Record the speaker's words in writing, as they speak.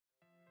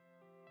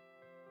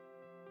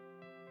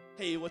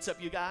Hey, what's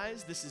up, you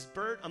guys? This is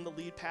Bert. I'm the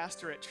lead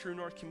pastor at True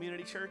North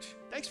Community Church.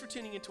 Thanks for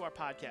tuning into our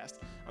podcast.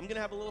 I'm going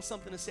to have a little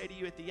something to say to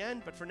you at the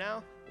end, but for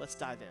now, let's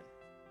dive in.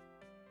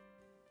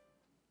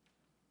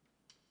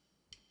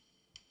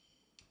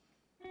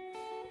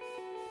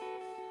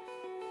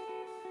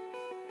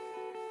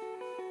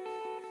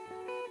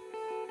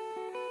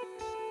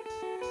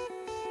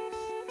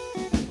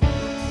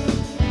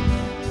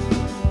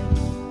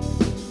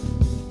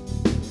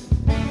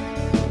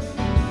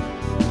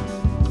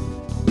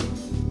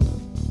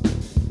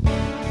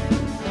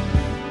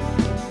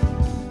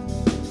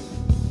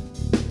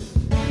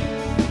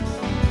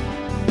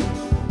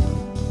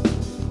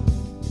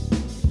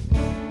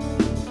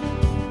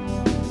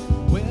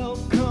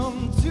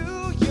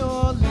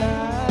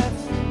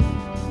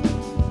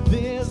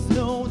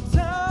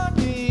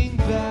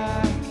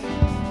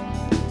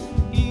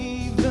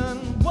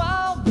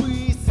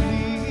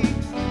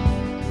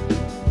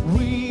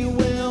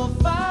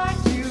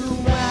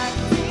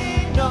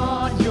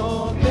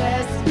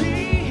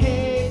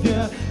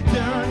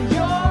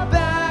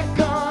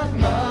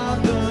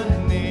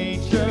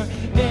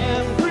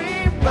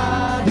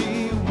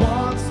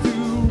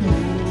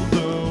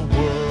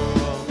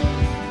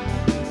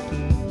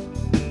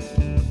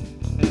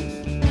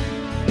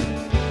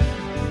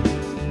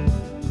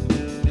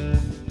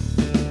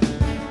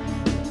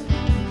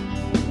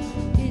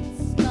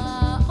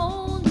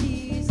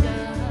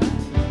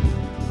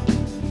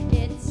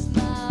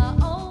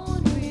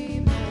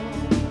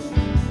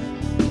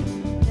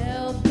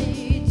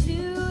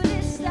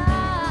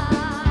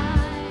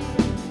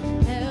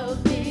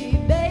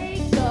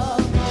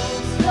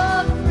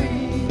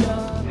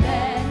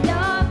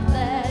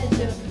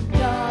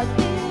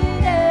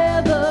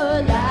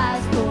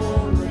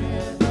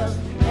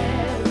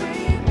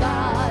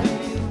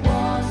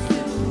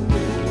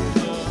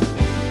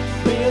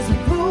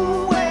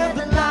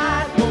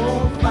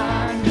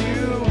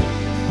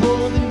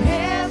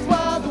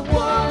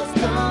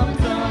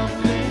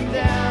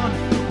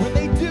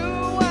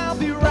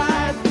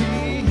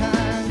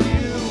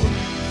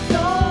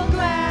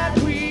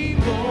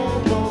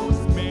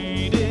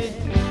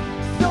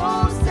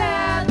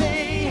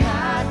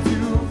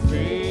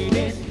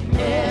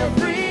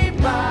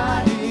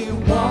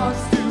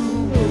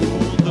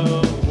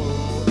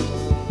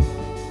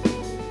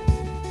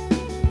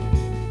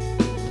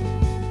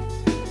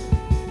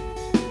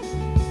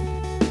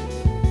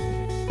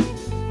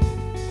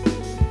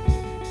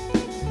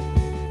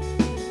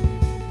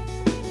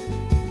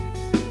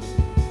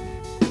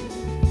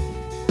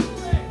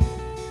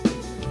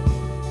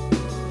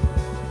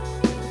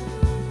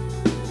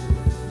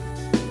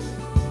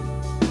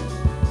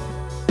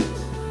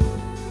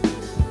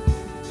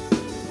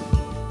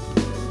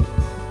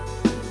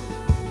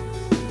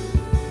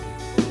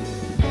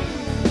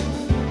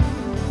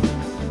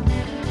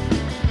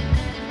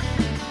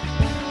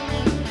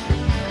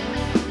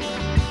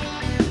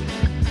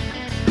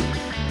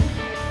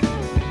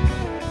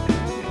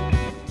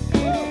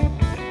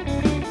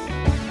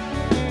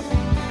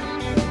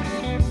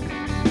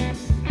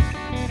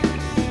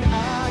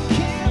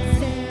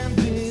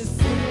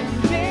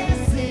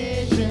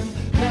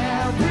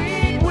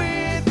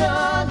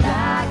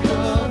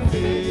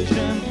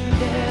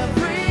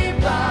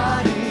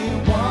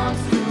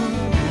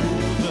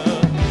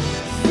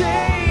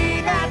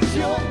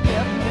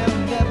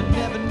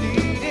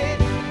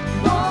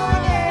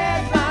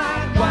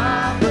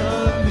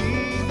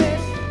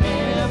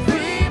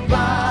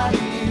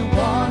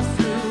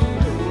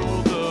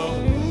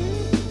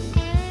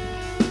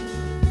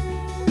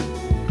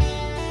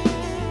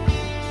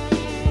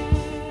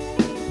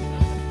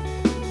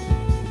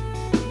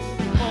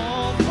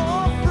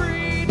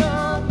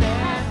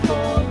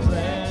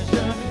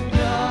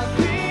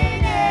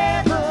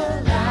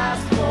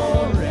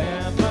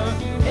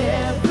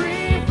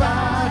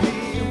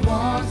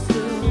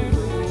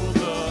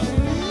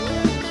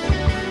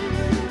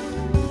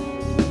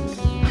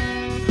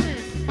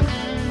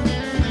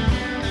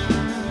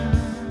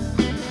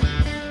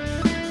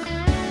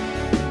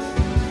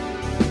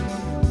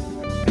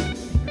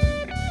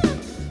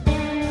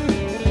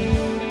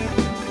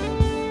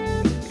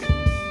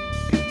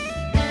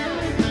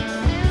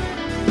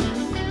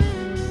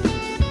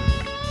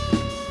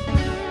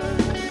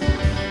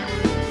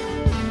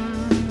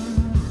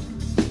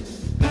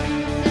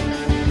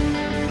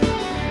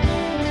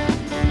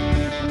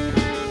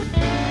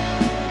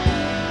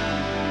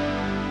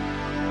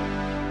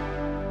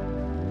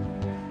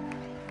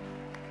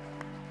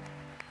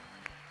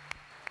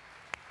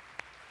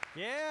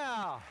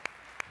 Yeah.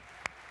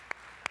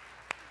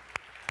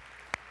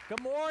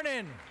 Good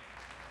morning.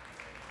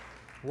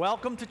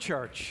 Welcome to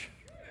church.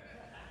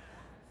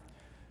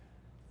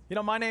 You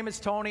know, my name is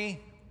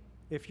Tony.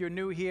 If you're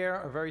new here,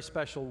 a very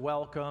special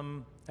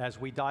welcome as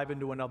we dive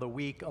into another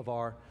week of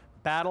our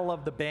Battle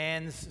of the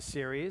Bands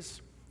series.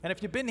 And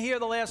if you've been here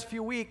the last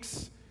few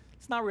weeks,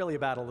 it's not really a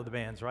battle of the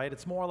bands, right?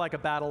 It's more like a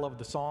battle of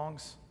the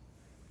songs.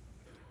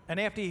 And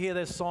after you hear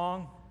this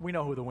song, we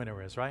know who the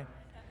winner is, right?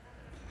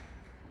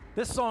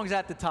 This song's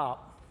at the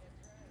top.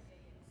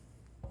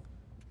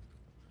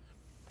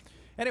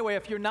 Anyway,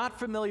 if you're not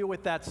familiar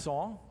with that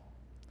song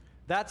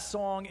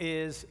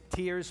is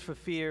Tears for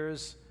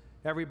Fears,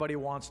 Everybody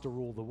Wants to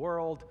Rule the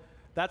World.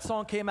 That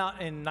song came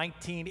out in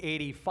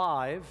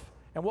 1985,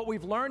 and what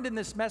we've learned in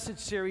this message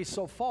series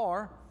so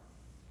far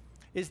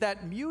is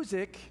that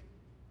music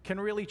can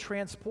really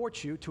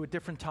transport you to a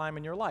different time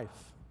in your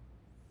life.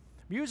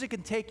 Music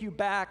can take you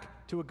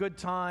back to a good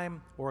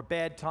time or a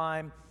bad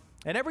time,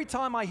 and every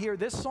time I hear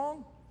this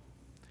song,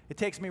 it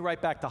takes me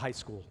right back to high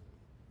school.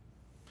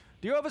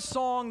 Do you have a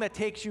song that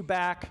takes you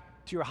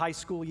back to your high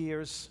school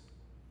years?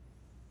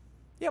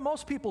 Yeah,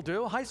 most people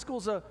do. High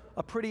school's a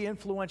pretty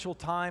influential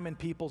time in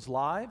people's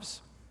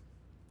lives.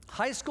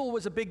 High school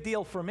was a big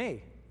deal for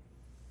me.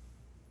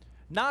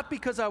 Not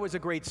because I was a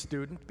great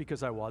student,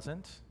 because I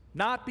wasn't.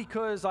 Not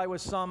because I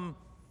was some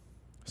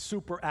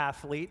super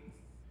athlete,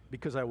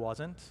 because I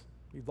wasn't,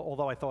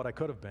 although I thought I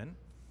could have been.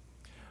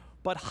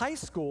 But high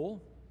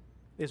school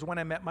is when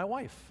I met my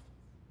wife.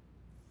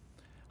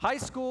 High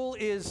school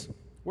is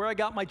where I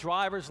got my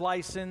driver's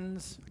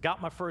license,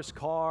 got my first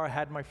car,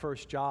 had my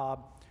first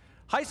job.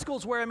 High school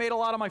is where I made a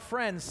lot of my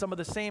friends, some of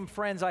the same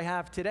friends I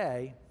have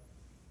today.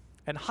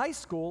 And high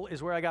school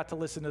is where I got to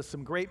listen to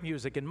some great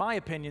music, in my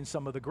opinion,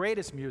 some of the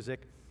greatest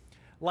music,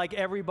 like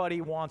Everybody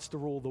Wants to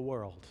Rule the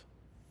World.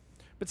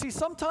 But see,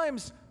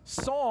 sometimes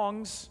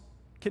songs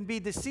can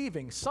be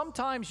deceiving.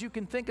 Sometimes you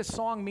can think a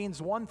song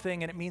means one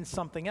thing and it means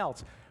something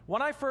else.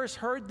 When I first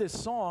heard this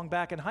song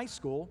back in high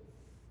school,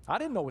 I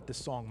didn't know what this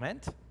song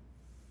meant.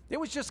 It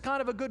was just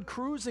kind of a good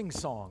cruising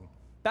song.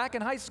 Back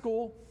in high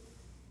school,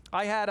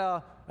 I had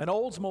an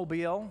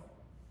Oldsmobile.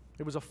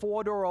 It was a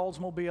 4-door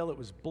Oldsmobile. It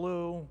was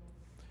blue.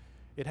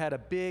 It had a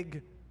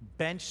big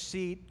bench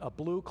seat, a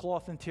blue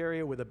cloth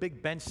interior with a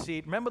big bench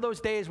seat. Remember those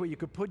days where you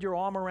could put your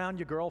arm around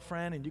your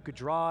girlfriend and you could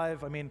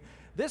drive? I mean,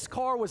 this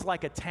car was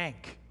like a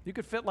tank. You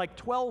could fit like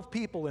 12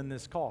 people in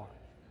this car.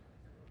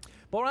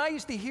 But when I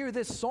used to hear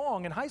this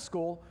song in high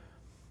school,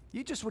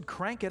 you just would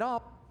crank it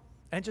up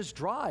and just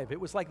drive. It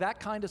was like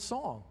that kind of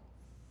song.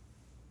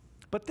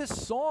 But this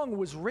song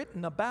was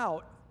written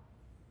about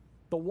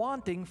the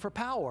wanting for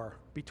power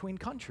between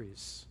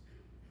countries.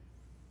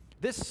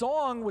 This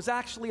song was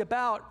actually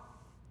about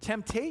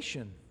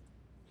temptation,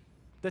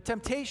 the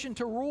temptation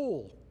to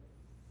rule,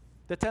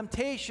 the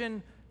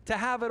temptation to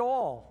have it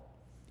all.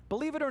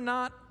 Believe it or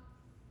not,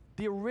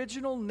 the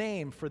original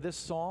name for this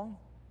song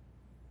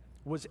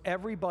was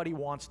Everybody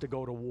Wants to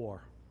Go to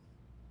War.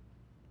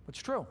 It's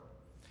true.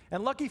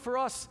 And lucky for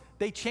us,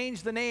 they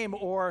changed the name,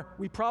 or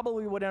we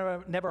probably would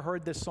have never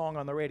heard this song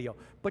on the radio.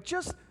 But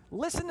just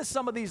listen to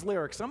some of these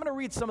lyrics. I'm going to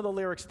read some of the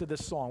lyrics to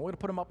this song. We're going to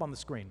put them up on the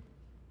screen.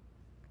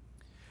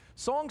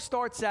 Song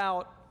starts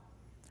out,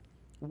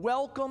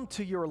 "Welcome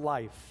to your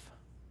life.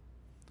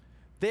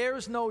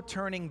 There's no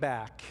turning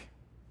back.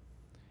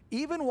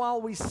 Even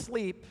while we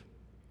sleep,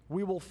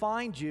 we will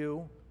find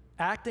you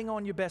acting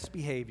on your best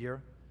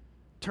behavior.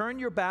 Turn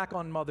your back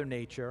on Mother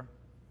Nature.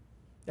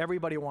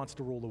 Everybody wants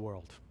to rule the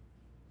world."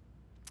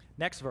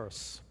 Next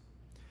verse.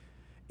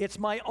 "It's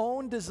my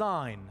own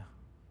design,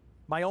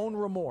 my own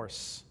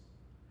remorse.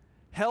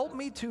 Help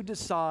me to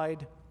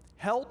decide,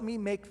 help me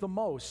make the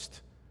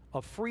most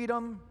of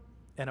freedom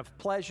and of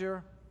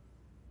pleasure.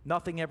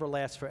 Nothing ever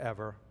lasts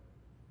forever.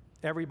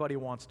 Everybody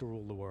wants to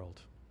rule the world."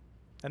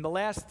 And the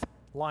last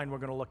line we're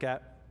going to look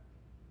at,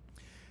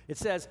 it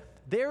says,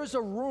 "There's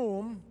a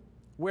room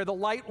where the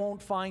light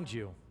won't find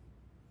you,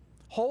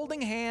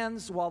 holding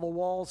hands while the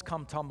walls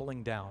come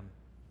tumbling down.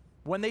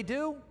 When they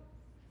do,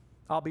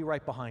 I'll be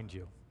right behind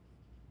you."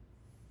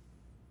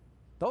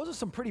 Those are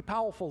some pretty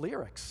powerful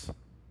lyrics.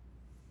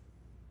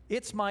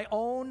 It's my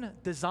own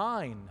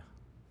design,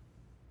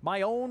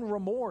 my own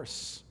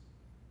remorse.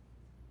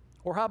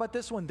 Or how about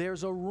this one?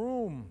 There's a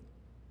room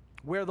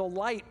where the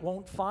light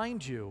won't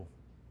find you.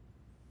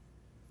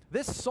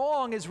 This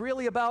song is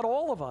really about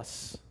all of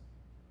us.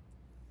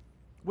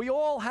 We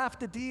all have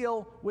to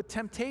deal with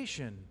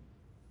temptation.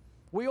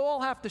 We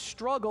all have to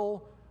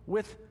struggle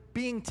with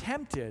being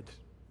tempted.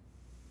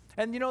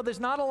 And you know, there's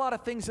not a lot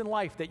of things in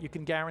life that you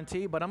can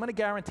guarantee, but I'm going to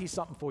guarantee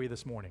something for you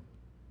this morning.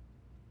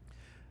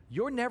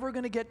 You're never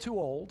going to get too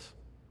old.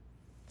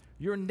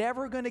 You're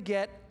never going to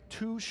get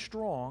too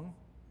strong.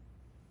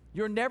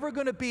 You're never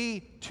going to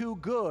be too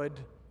good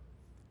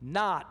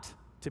not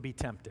to be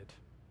tempted.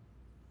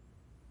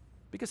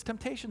 Because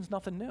temptation's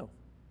nothing new.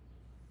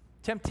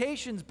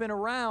 Temptation's been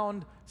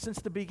around since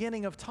the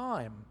beginning of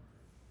time.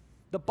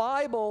 The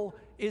Bible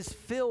is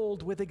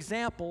filled with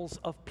examples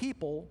of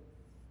people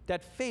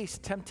that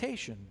faced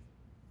temptation.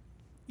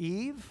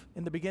 Eve,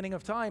 in the beginning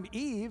of time,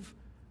 Eve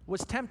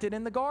was tempted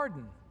in the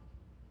garden.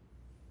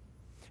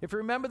 If you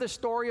remember the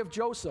story of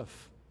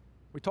Joseph,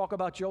 we talk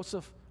about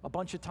Joseph a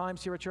bunch of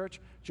times here at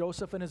church,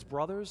 Joseph and his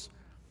brothers.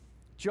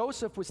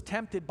 Joseph was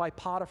tempted by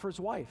Potiphar's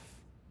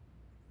wife.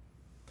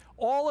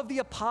 All of the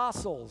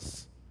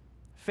apostles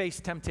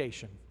faced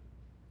temptation.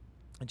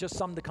 And just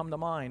some to come to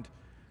mind: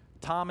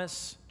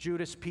 Thomas,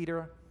 Judas,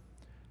 Peter.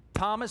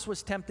 Thomas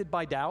was tempted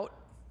by doubt.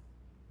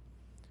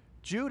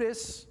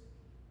 Judas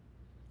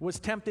was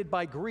tempted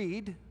by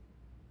greed.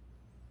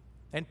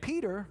 And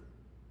Peter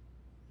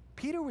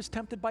Peter was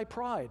tempted by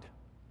pride.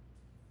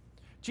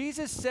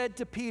 Jesus said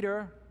to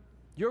Peter,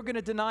 "You're going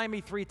to deny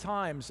me 3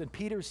 times." And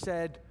Peter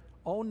said,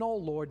 "Oh no,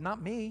 Lord,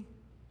 not me.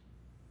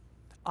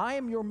 I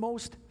am your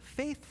most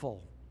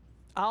faithful.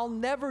 I'll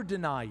never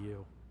deny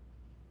you."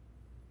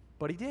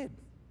 But he did.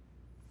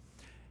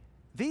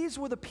 These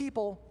were the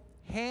people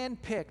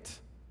handpicked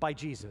by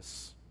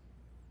Jesus.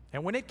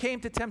 And when it came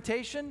to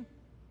temptation,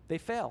 they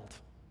failed.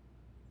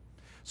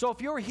 So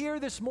if you're here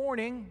this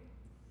morning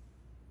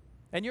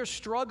and you're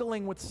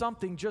struggling with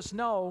something, just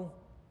know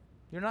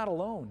you're not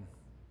alone.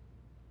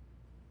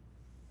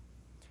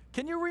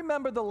 Can you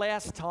remember the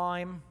last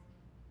time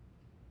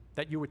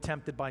that you were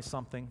tempted by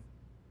something?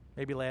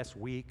 Maybe last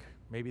week,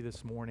 maybe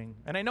this morning.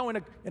 And I know in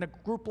a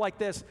group like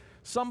this,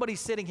 somebody's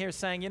sitting here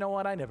saying, "You know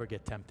what, I never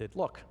get tempted.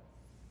 Look,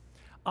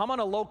 I'm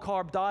on a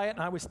low-carb diet,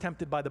 and I was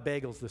tempted by the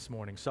bagels this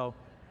morning, so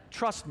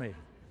trust me,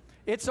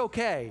 it's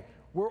okay.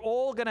 We're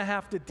all going to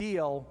have to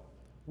deal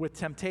with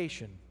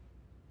temptation."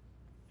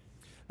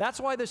 That's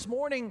why this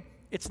morning,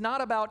 it's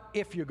not about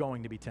if you're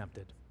going to be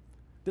tempted.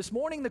 This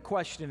morning, the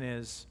question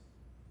is,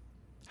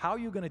 how are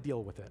you going to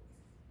deal with it?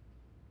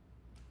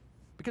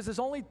 Because there's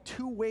only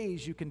 2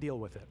 ways you can deal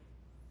with it.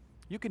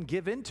 You can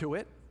give into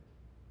it,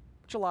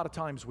 which a lot of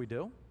times we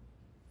do,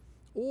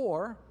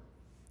 or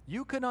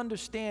you can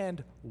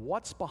understand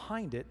what's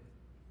behind it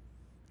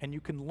and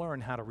you can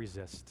learn how to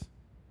resist.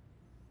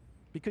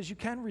 Because you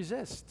can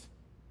resist.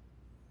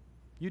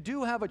 You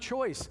do have a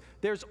choice.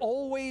 There's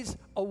always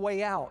a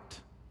way out.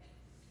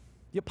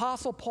 The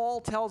Apostle Paul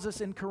tells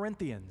us in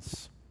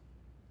Corinthians,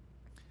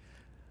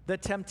 the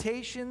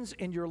temptations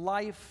in your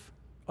life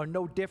are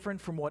no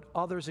different from what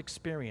others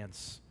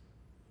experience.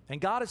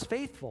 And God is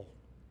faithful.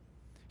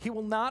 He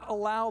will not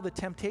allow the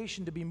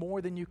temptation to be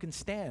more than you can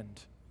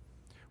stand.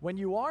 When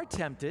you are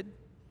tempted,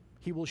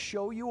 He will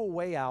show you a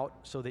way out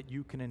so that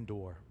you can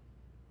endure.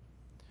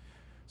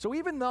 So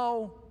even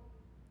though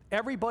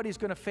everybody's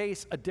going to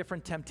face a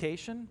different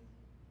temptation,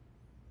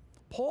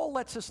 Paul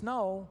lets us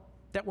know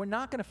that we're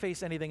not going to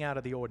face anything out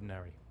of the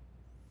ordinary.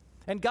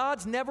 And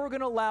God's never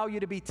going to allow you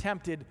to be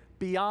tempted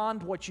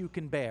beyond what you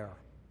can bear.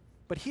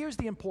 But here's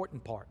the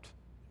important part.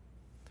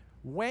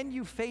 When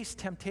you face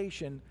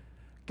temptation,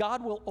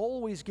 God will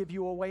always give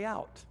you a way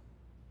out,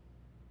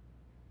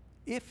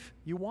 if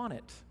you want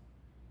it.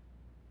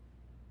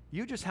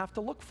 You just have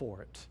to look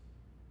for it.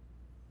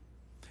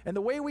 And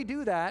the way we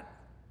do that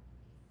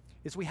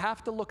is we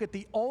have to look at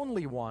the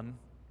only one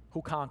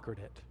who conquered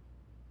it,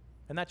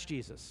 and that's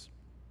Jesus.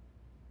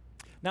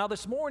 Now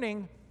this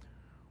morning,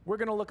 we're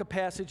going to look at a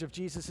passage of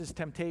Jesus'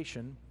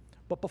 temptation,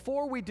 but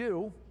before we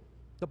do,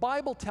 the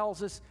Bible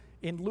tells us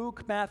in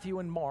Luke, Matthew,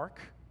 and Mark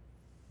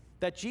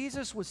that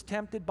Jesus was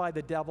tempted by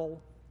the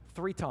devil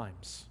 3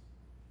 times,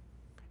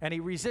 and he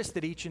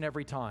resisted each and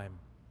every time.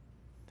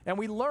 And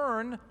we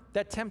learn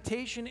that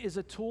temptation is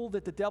a tool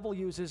that the devil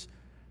uses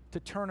to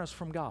turn us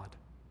from God.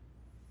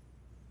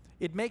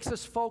 It makes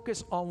us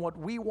focus on what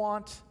we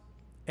want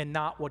and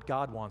not what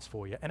God wants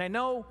for you. And I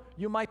know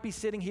you might be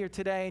sitting here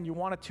today and you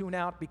want to tune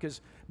out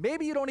because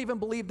maybe you don't even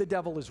believe the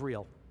devil is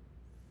real.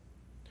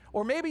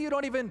 Or maybe you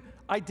don't even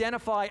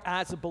identify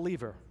as a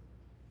believer.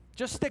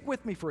 Just stick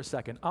with me for a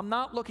second. I'm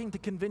not looking to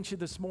convince you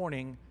this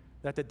morning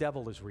that the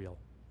devil is real.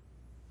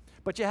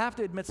 But you have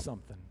to admit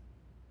something.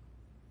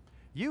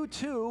 You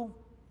too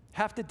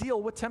have to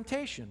deal with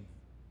temptation.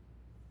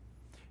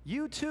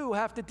 You too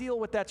have to deal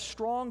with that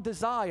strong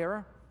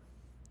desire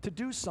to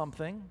do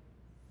something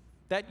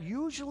that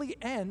usually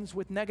ends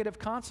with negative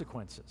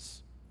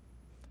consequences.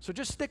 So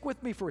just stick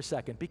with me for a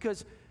second,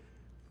 because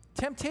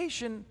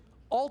temptation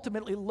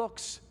ultimately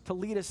looks to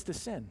lead us to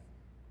sin.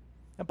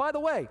 And by the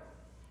way,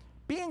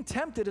 being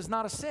tempted is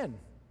not a sin.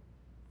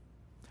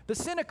 The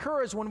sin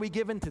occurs when we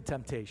give in to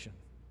temptation.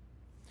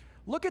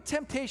 Look at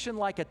temptation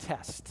like a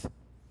test.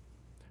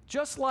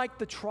 Just like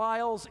the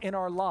trials in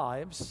our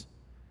lives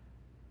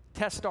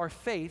test our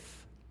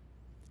faith,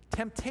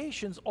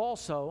 temptations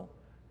also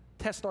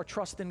test our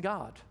trust in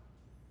God.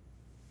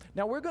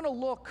 Now, we're going to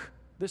look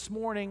this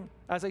morning,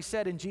 as I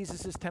said, in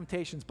Jesus'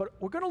 temptations, but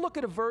we're going to look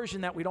at a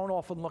version that we don't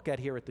often look at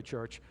here at the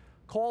church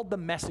called the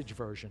Message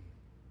version.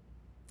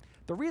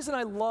 The reason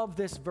I love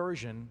this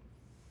version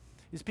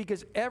is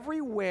because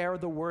everywhere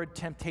the word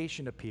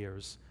temptation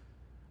appears,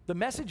 the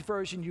Message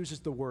version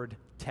uses the word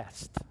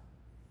test.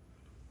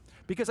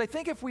 Because I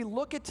think if we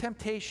look at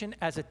temptation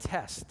as a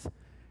test,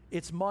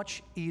 it's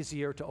much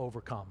easier to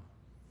overcome.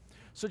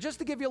 So just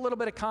to give you a little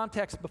bit of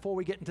context before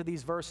we get into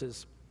these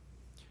verses,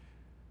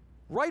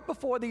 right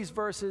before these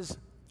verses,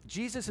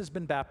 Jesus has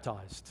been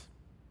baptized.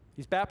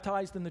 He's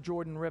baptized in the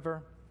Jordan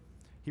River.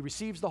 He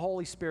receives the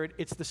Holy Spirit.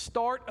 It's the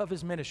start of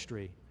his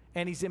ministry,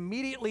 and he's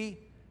immediately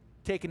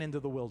taken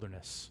into the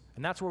wilderness.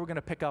 And that's where we're going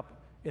to pick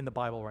up in the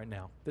Bible right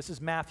now. This is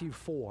Matthew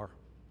 4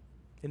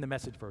 in the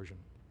Message version.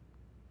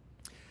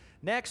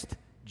 Next,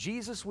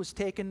 Jesus was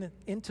taken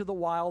into the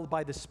wild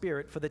by the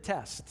Spirit for the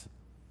test.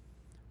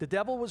 The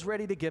devil was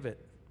ready to give it.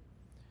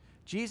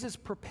 Jesus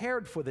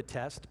prepared for the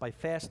test by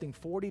fasting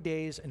 40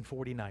 days and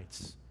 40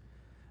 nights.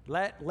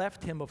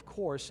 Left him, of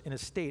course, in a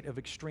state of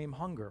extreme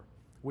hunger.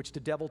 which the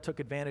devil took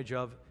advantage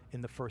of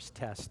in the first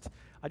test.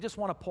 I just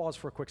want to pause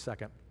for a quick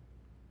second.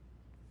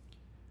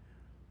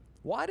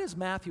 Why does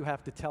Matthew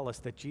have to tell us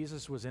that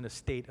Jesus was in a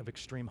state of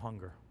extreme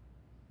hunger?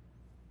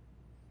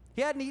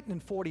 He hadn't eaten in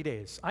 40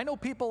 days. I know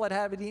people that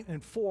haven't eaten in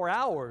 4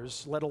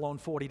 hours, let alone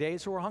 40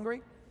 days, who are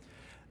hungry.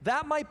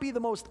 That might be the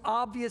most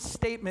obvious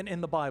statement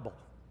in the Bible.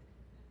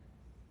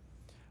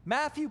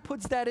 Matthew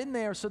puts that in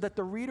there so that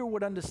the reader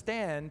would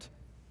understand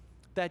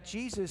that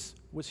Jesus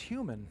was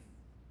human.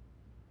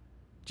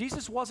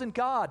 Jesus wasn't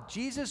God.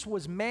 Jesus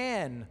was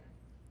man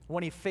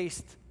when he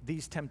faced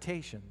these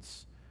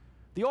temptations.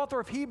 The author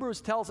of Hebrews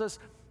tells us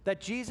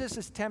that Jesus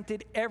is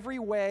tempted every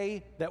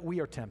way that we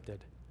are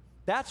tempted.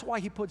 That's why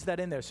he puts that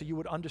in there, so you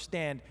would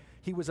understand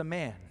he was a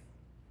man.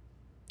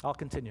 I'll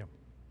continue.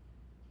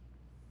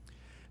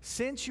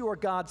 Since you are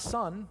God's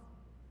son,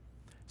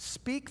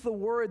 speak the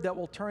word that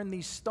will turn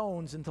these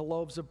stones into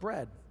loaves of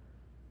bread.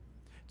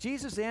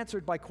 Jesus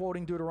answered by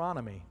quoting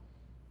Deuteronomy.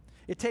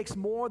 It takes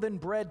more than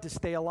bread to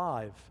stay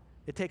alive.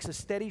 It takes a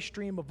steady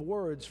stream of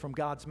words from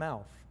God's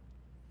mouth.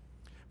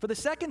 For the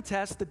second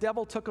test, the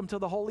devil took him to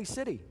the holy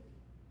city.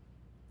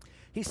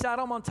 He sat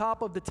him on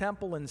top of the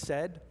temple and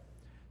said,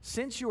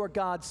 "Since you are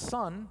God's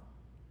son,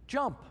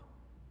 jump."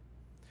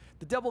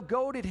 The devil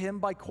goaded him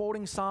by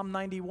quoting Psalm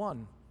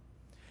 91.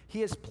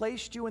 He has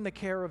placed you in the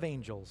care of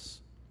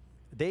angels.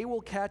 They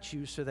will catch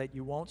you so that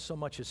you won't so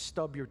much as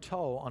stub your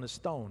toe on a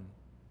stone.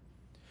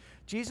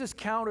 Jesus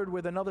countered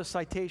with another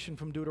citation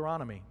from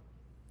Deuteronomy.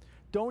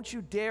 Don't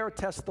you dare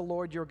test the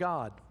Lord your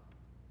God.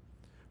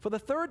 For the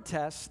third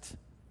test,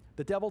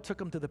 the devil took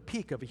him to the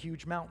peak of a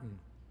huge mountain.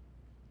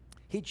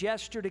 He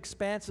gestured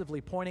expansively,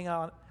 pointing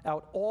out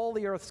all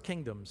the earth's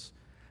kingdoms,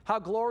 how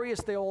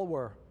glorious they all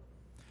were.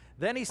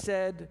 Then he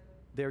said,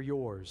 they're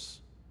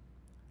yours,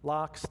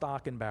 lock,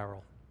 stock, and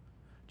barrel.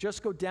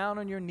 Just go down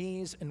on your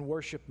knees and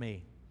worship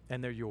me,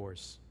 and they're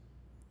yours.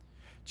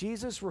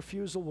 Jesus'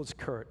 refusal was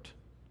curt.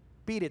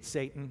 Beat it,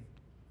 Satan.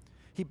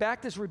 He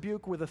backed his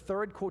rebuke with a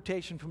third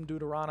quotation from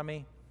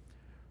Deuteronomy.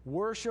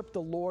 Worship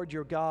the Lord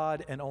your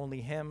God and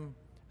only him.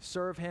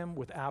 Serve him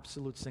with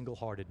absolute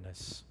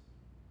single-heartedness.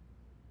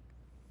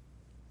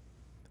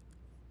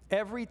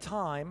 Every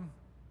time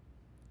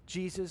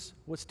Jesus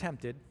was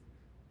tempted,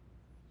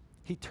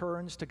 he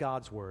turns to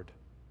God's word.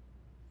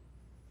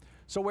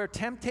 So where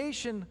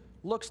temptation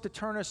looks to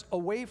turn us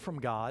away from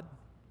God,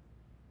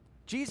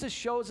 Jesus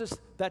shows us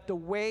that the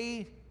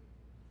way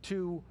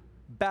to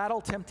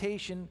battle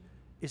temptation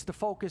is to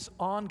focus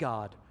on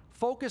God.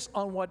 Focus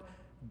on what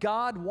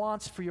God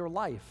wants for your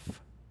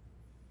life.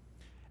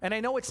 And I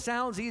know it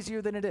sounds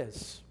easier than it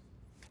is.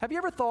 Have you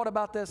ever thought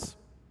about this?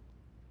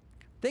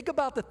 Think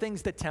about the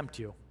things that tempt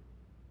you.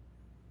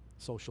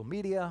 Social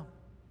media,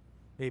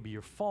 maybe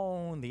your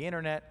phone, the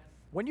internet.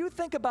 When you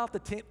think about the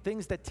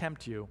things that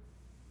tempt you,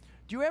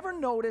 do you ever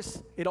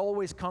notice it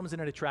always comes in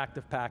an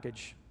attractive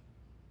package?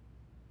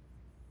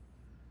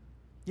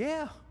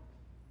 Yeah,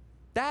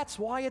 that's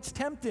why it's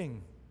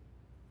tempting.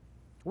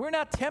 We're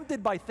not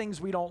tempted by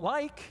things we don't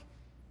like.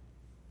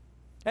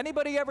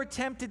 Anybody ever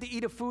tempted to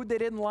eat a food they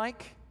didn't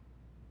like?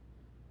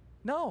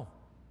 No.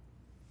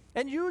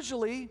 And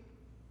usually,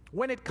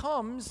 when it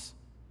comes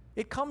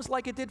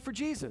like it did for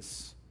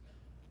Jesus.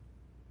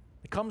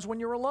 It comes when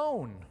you're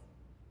alone,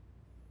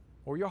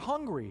 or you're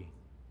hungry,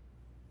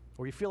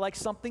 or you feel like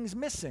something's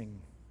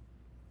missing.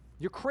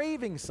 You're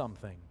craving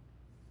something.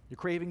 You're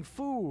craving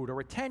food or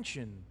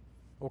attention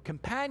or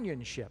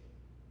companionship.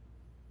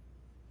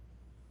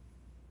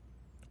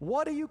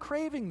 What are you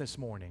craving this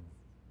morning?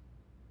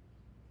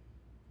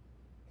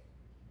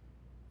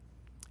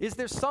 Is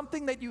there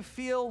something that you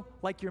feel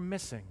like you're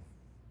missing?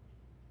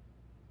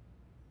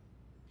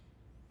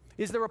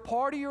 Is there a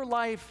part of your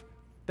life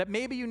that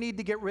maybe you need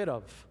to get rid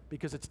of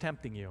because it's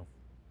tempting you?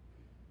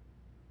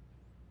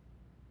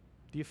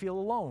 Do you feel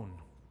alone?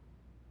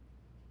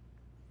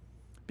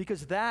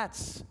 Because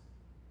that's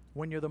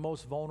when you're the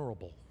most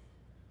vulnerable.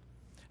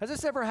 Has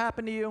this ever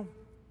happened to you?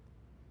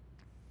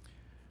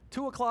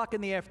 2 o'clock in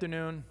the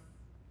afternoon,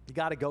 you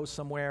got to go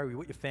somewhere, you're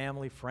with your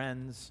family,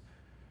 friends.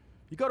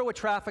 You go to a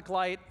traffic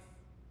light,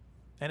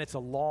 and it's a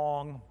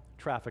long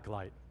traffic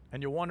light,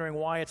 and you're wondering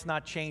why it's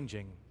not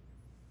changing.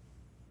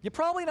 You're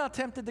probably not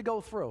tempted to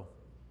go through.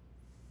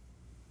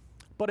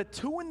 But at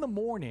 2 in the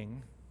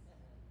morning,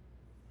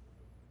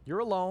 you're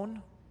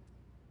alone,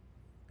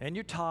 and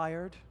you're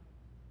tired.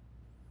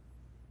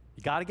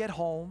 You got to get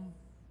home.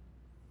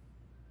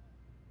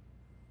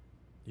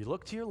 You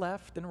look to your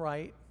left and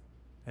right,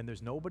 and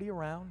there's nobody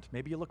around.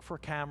 Maybe you look for a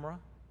camera.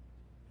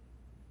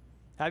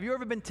 Have you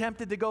ever been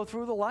tempted to go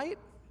through the light?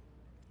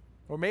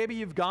 Or maybe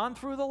you've gone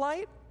through the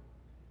light?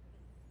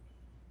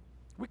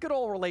 We could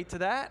all relate to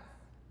that.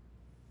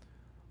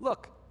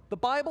 Look, the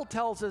Bible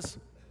tells us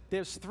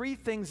there's 3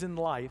 things in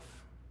life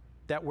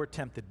that we're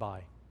tempted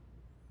by.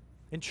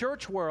 In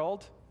church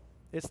world,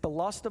 it's the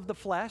lust of the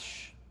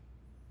flesh,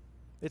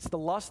 it's the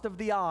lust of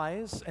the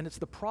eyes, and it's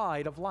the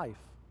pride of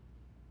life.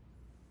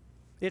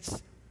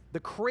 It's the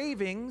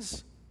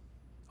cravings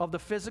of the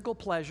physical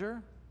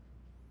pleasure.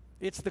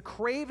 It's the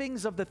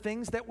cravings of the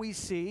things that we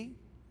see.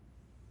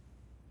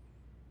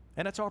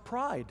 And it's our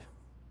pride.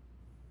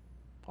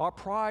 Our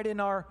pride in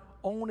our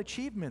own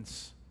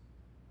achievements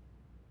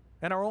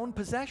and our own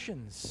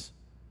possessions.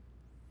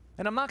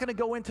 And I'm not going to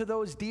go into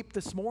those deep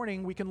this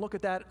morning. We can look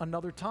at that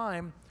another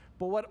time.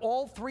 But what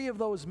all three of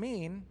those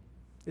mean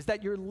is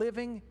that you're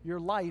living your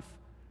life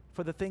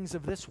for the things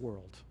of this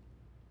world.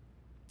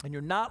 And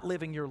you're not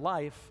living your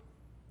life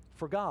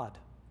for God.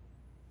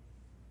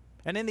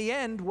 And in the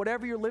end,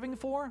 whatever you're living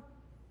for,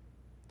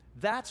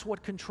 that's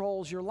what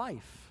controls your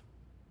life.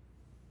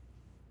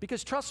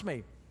 Because trust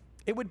me,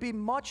 it would be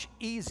much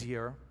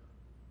easier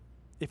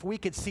if we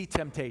could see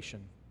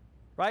temptation,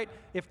 right?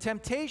 If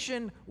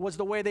temptation was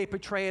the way they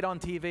portray it on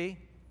TV,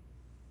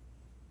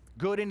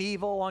 good and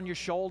evil on your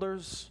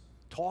shoulders,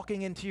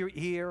 talking into your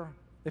ear,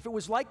 if it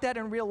was like that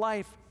in real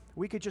life,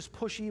 we could just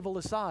push evil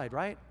aside,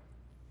 right?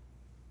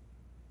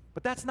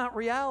 But that's not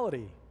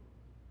reality.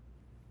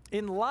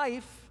 In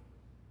life,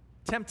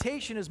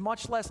 temptation is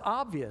much less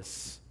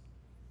obvious.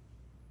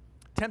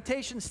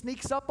 Temptation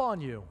sneaks up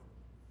on you.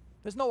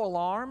 There's no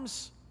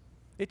alarms.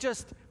 It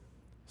just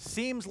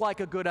seems like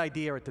a good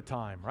idea at the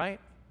time, right?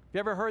 You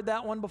ever heard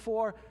that one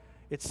before?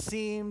 It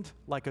seemed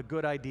like a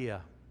good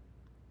idea.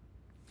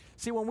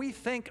 See, when we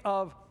think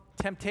of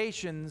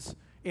temptations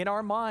in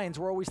our minds,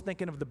 we're always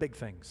thinking of the big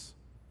things.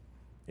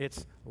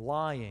 It's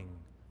lying,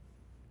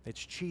 it's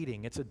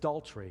cheating, it's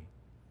adultery.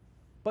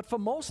 But for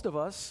most of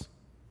us,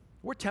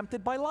 we're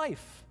tempted by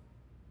life.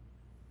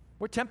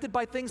 We're tempted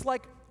by things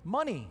like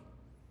money.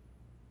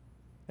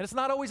 And it's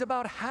not always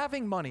about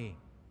having money.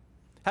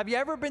 Have you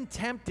ever been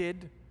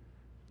tempted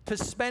to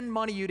spend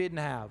money you didn't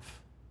have?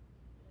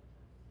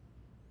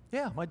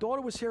 Yeah, my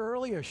daughter was here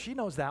earlier. She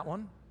knows that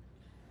one.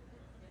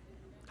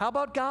 How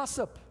about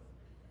gossip?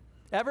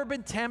 Ever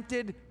been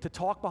tempted to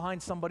talk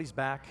behind somebody's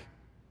back?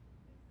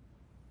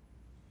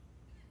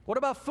 What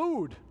about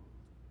food?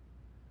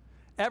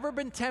 Ever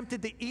been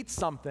tempted to eat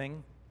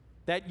something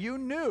that you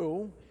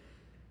knew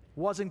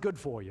wasn't good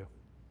for you?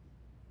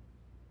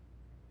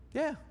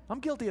 Yeah, I'm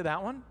guilty of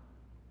that one.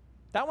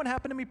 That one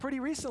happened to me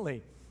pretty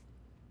recently.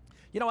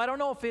 You know, I don't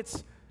know if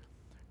it's,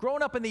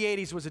 growing up in the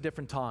 80s was a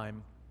different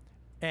time.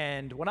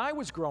 And when I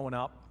was growing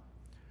up,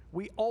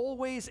 we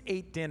always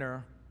ate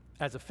dinner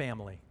as a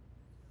family.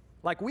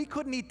 Like, we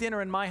couldn't eat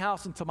dinner in my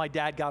house until my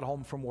dad got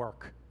home from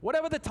work.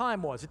 Whatever the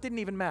time was, it didn't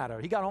even matter.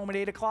 He got home at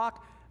 8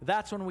 o'clock,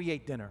 that's when we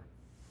ate dinner.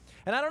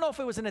 And I don't know if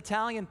it was an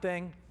Italian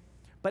thing,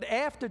 but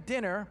after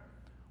dinner,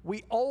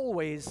 we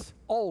always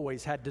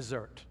had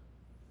dessert.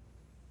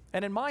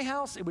 And in my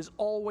house, it was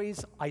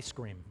always ice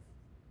cream.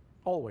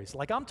 Always.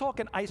 Like, I'm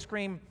talking ice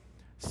cream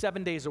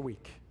 7 days a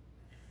week.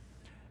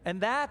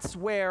 And that's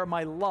where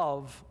my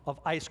love of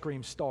ice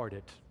cream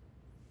started.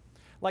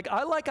 Like,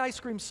 I like ice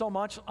cream so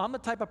much, I'm the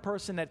type of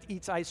person that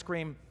eats ice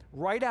cream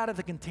right out of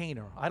the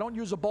container. I don't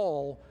use a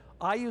bowl,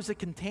 I use a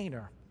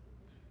container.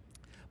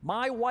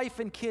 My wife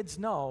and kids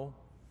know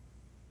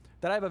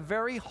that I have a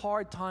very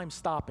hard time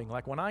stopping.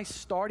 Like, when I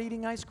start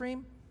eating ice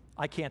cream,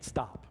 I can't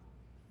stop.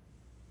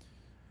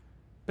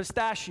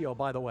 Pistachio,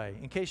 by the way,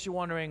 in case you're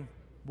wondering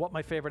what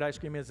my favorite ice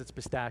cream is, it's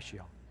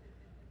pistachio.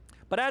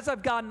 But as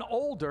I've gotten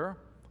older,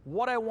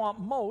 what I want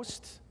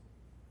most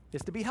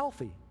is to be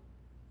healthy.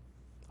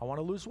 I want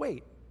to lose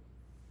weight.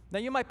 Now,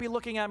 you might be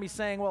looking at me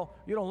saying, well,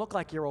 you don't look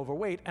like you're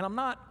overweight. And I'm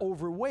not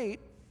overweight,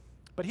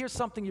 but here's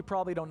something you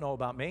probably don't know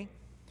about me.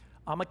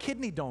 I'm a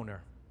kidney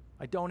donor.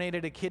 I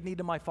donated a kidney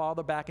to my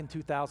father back in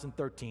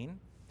 2013.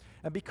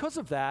 And because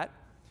of that,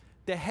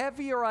 the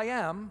heavier I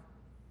am,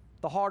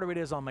 the harder it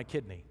is on my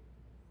kidney.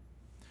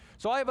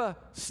 So I have a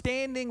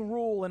standing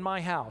rule in my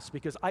house,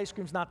 because ice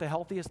cream's not the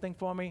healthiest thing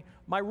for me.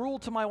 My rule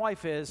to my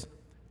wife is,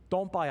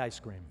 don't buy ice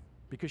cream,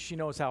 because she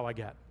knows how I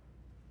get.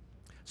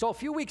 So a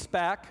few weeks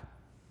back,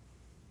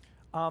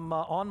 I'm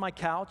on my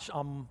couch.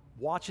 I'm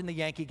watching the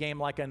Yankee game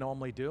like I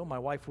normally do. My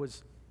wife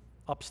was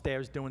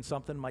upstairs doing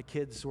something. My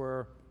kids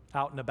were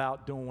out and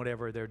about doing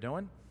whatever they're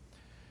doing.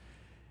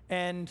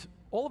 And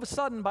all of a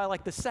sudden, by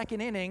like the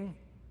second inning,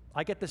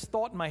 I get this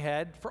thought in my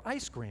head for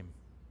ice cream.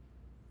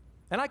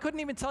 And I couldn't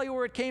even tell you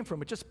where it came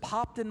from. It just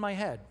popped in my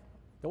head.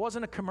 There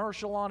wasn't a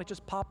commercial on. It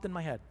just popped in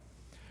my head.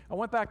 I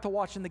went back to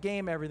watching the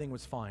game. Everything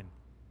was fine.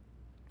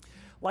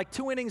 Like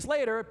 2 innings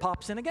later, it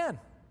pops in again.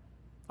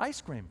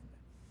 Ice cream.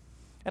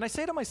 And I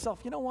say to myself,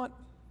 you know what?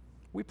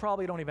 We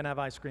probably don't even have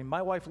ice cream.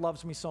 My wife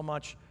loves me so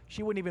much,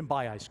 she wouldn't even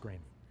buy ice cream.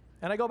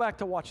 And I go back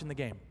to watching the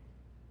game.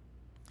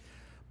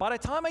 By the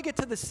time I get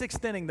to the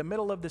 6th inning, the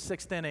middle of the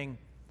 6th inning,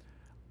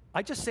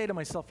 I just say to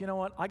myself, you know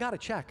what? I got to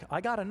check.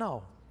 I got to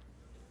know.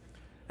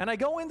 And I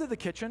go into the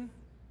kitchen,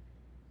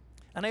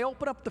 and I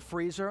open up the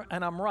freezer,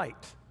 and I'm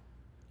right.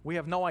 We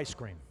have no ice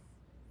cream.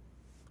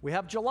 We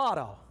have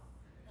gelato.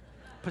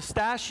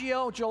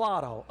 Pistachio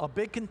gelato, a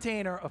big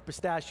container of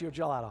pistachio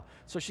gelato.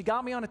 So she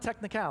got me on a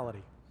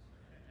technicality.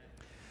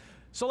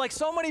 So like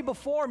so many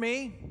before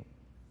me,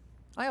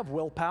 I have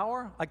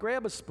willpower. I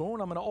grab a spoon.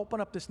 I'm going to open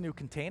up this new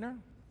container.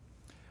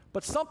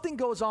 But something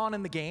goes on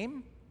in the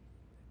game,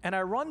 and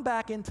I run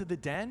back into the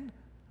den,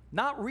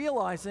 not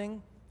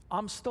realizing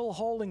I'm still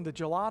holding the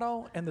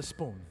gelato and the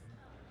spoon.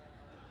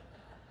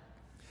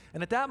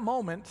 And at that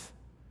moment,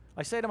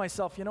 I say to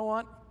myself, you know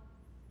what?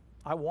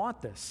 I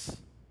want this.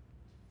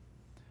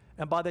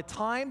 And by the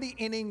time the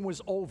inning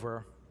was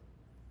over,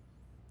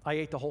 I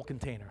ate the whole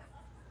container.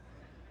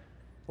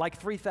 Like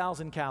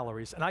 3,000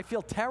 calories, and I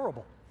feel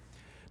terrible.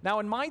 Now,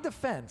 in my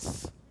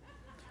defense,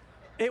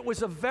 it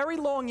was a very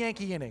long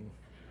Yankee inning.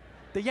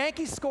 The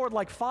Yankees scored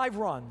like 5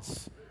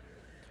 runs,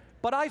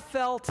 but I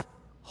felt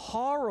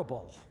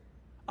horrible.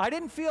 I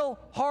didn't feel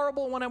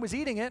horrible when I was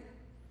eating it.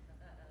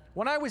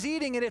 When I was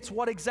eating it, it's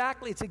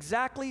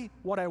exactly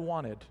what I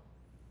wanted.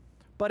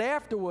 But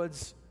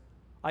afterwards,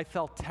 I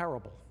felt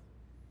terrible.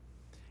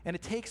 And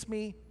it takes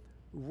me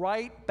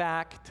right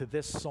back to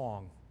this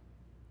song.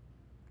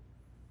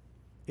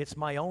 It's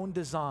my own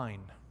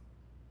design,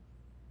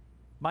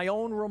 my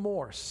own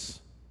remorse.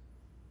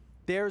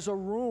 There's a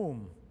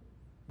room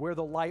where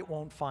the light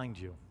won't find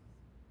you.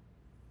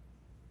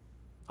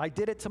 I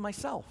did it to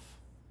myself.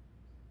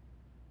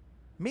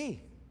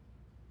 Me.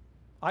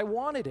 I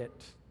wanted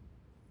it.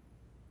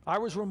 I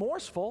was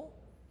remorseful,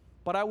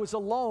 but I was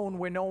alone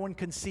where no one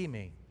can see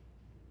me.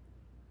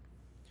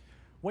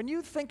 When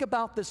you think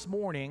about this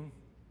morning,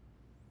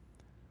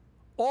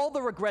 all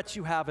the regrets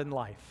you have in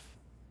life,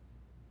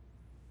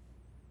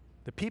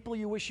 the people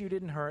you wish you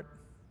didn't hurt,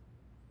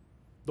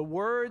 the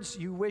words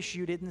you wish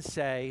you didn't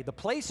say, the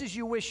places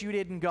you wish you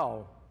didn't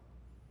go,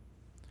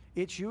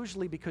 it's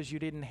usually because you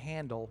didn't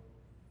handle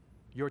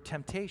your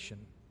temptation.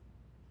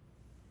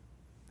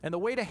 And the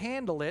way to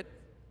handle it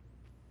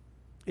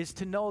is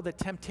to know that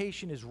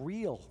temptation is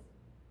real.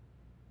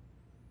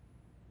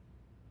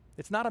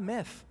 It's not a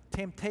myth.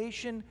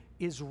 Temptation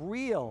is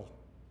real.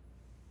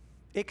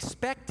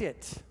 Expect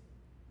it.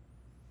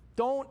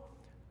 Don't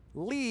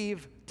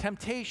leave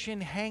temptation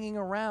hanging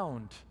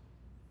around.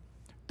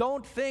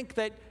 Don't think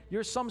that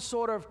you're some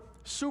sort of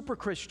super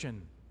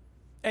Christian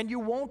and you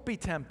won't be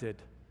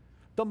tempted.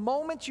 The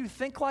moment you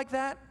think like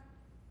that,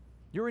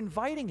 you're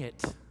inviting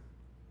it.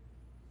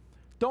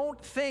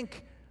 Don't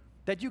think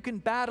that you can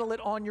battle it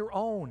on your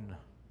own.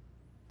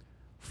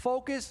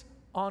 Focus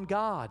on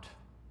God.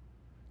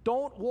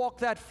 Don't walk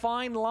that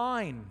fine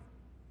line.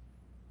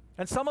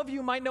 And some of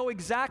you might know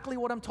exactly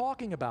what I'm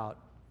talking about.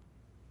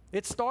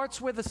 It starts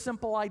with a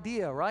simple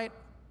idea, right?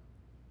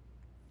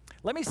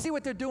 Let me see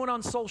what they're doing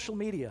on social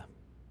media.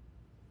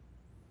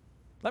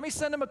 Let me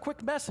send them a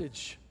quick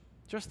message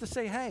just to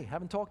say, hey,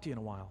 haven't talked to you in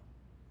a while.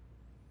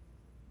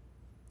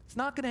 It's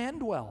not going to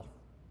end well.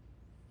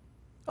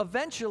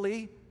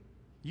 Eventually,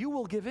 you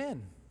will give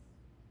in.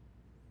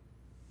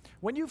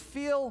 When you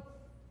feel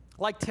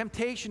like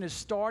temptation is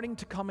starting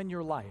to come in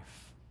your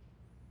life,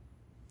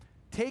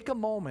 take a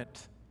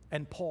moment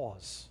and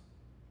pause.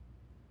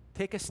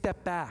 Take a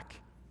step back.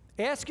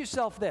 Ask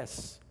yourself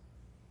this: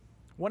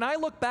 when I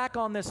look back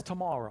on this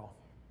tomorrow,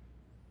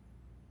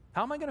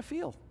 how am I going to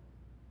feel?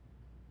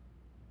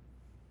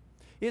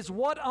 Is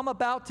what I'm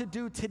about to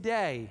do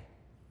today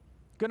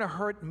going to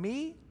hurt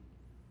me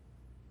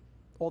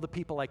or the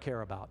people I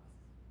care about?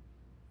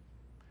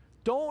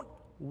 Don't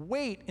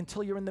wait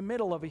until you're in the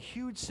middle of a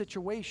huge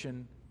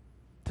situation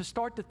to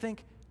start to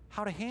think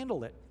how to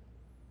handle it.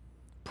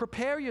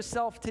 Prepare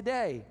yourself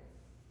today.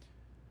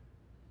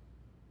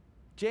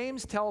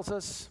 James tells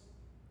us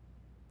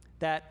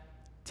that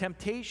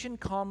temptation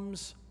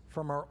comes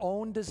from our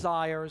own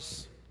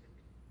desires,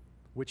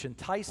 which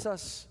entice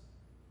us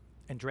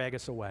and drag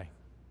us away.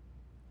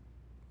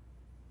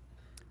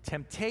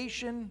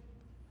 Temptation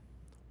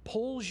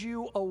pulls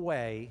you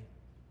away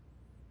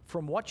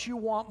from what you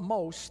want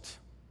most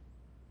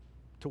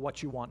to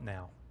what you want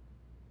now.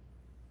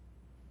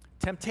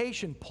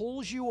 Temptation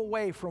pulls you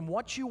away from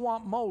what you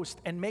want most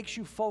and makes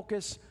you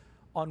focus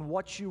on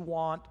what you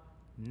want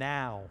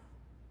now.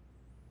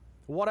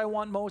 What I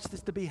want most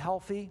is to be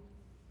healthy,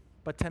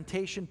 but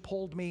temptation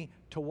pulled me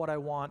to what I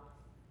want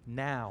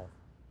now.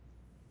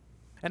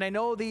 And I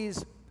know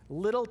these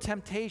little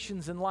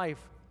temptations in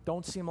life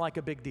don't seem like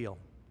a big deal.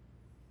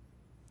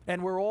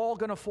 And we're all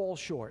going to fall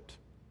short.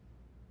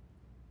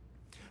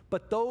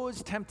 But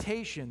those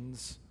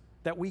temptations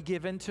that we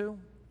give into,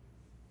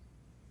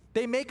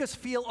 they make us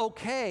feel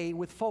okay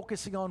with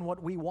focusing on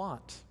what we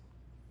want,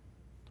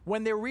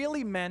 when they're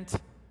really meant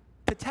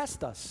to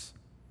test us.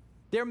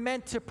 They're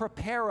meant to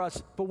prepare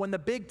us for when the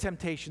big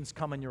temptations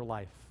come in your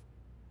life.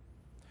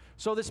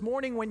 So this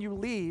morning when you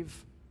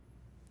leave,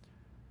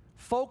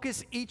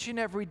 focus each and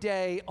every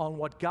day on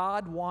what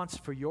God wants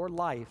for your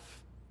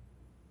life,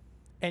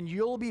 and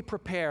you'll be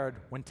prepared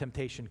when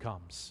temptation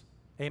comes.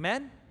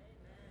 Amen?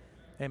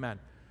 Amen.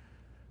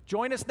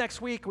 Join us next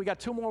week. We got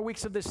 2 more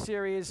weeks of this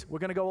series. We're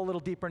going to go a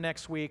little deeper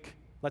next week.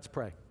 Let's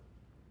pray.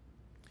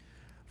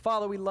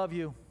 Father, we love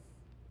you.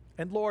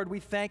 And Lord, we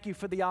thank you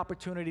for the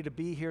opportunity to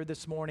be here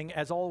this morning,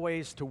 as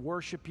always, to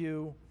worship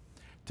you,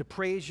 to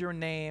praise your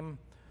name.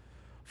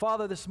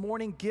 Father, this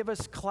morning, give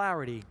us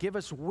clarity, give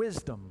us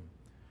wisdom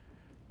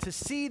to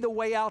see the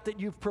way out that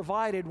you've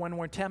provided when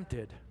we're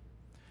tempted.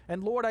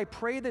 And Lord, I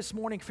pray this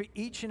morning for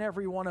each and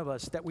every one of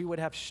us that we would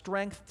have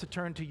strength to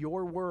turn to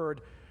your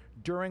word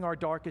during our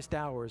darkest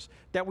hours,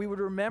 that we would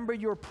remember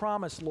your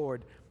promise,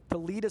 Lord, to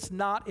lead us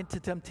not into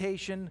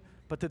temptation,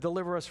 but to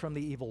deliver us from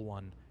the evil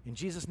one. In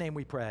Jesus' name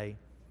we pray.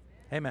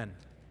 Amen.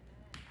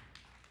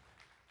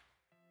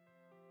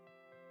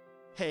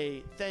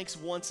 Hey, thanks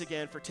once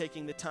again for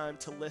taking the time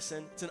to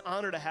listen. It's an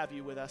honor to have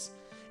you with us.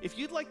 If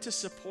you'd like to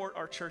support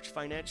our church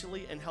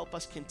financially and help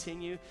us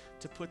continue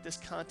to put this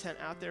content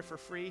out there for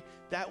free,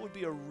 that would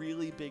be a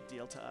really big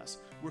deal to us.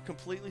 We're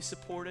completely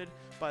supported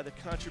by the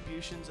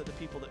contributions of the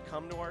people that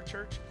come to our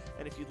church,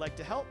 and if you'd like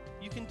to help,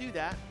 you can do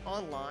that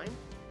online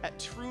at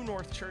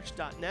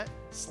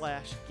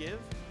truenorthchurch.net/give,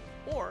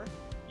 or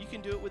you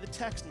can do it with a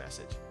text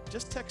message.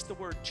 Just text the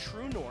word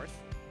True North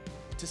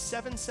to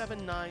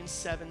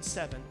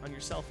 77977 on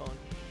your cell phone,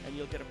 and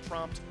you'll get a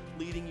prompt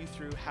leading you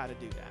through how to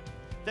do that.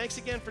 Thanks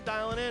again for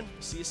dialing in.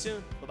 See you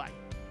soon. Bye-bye.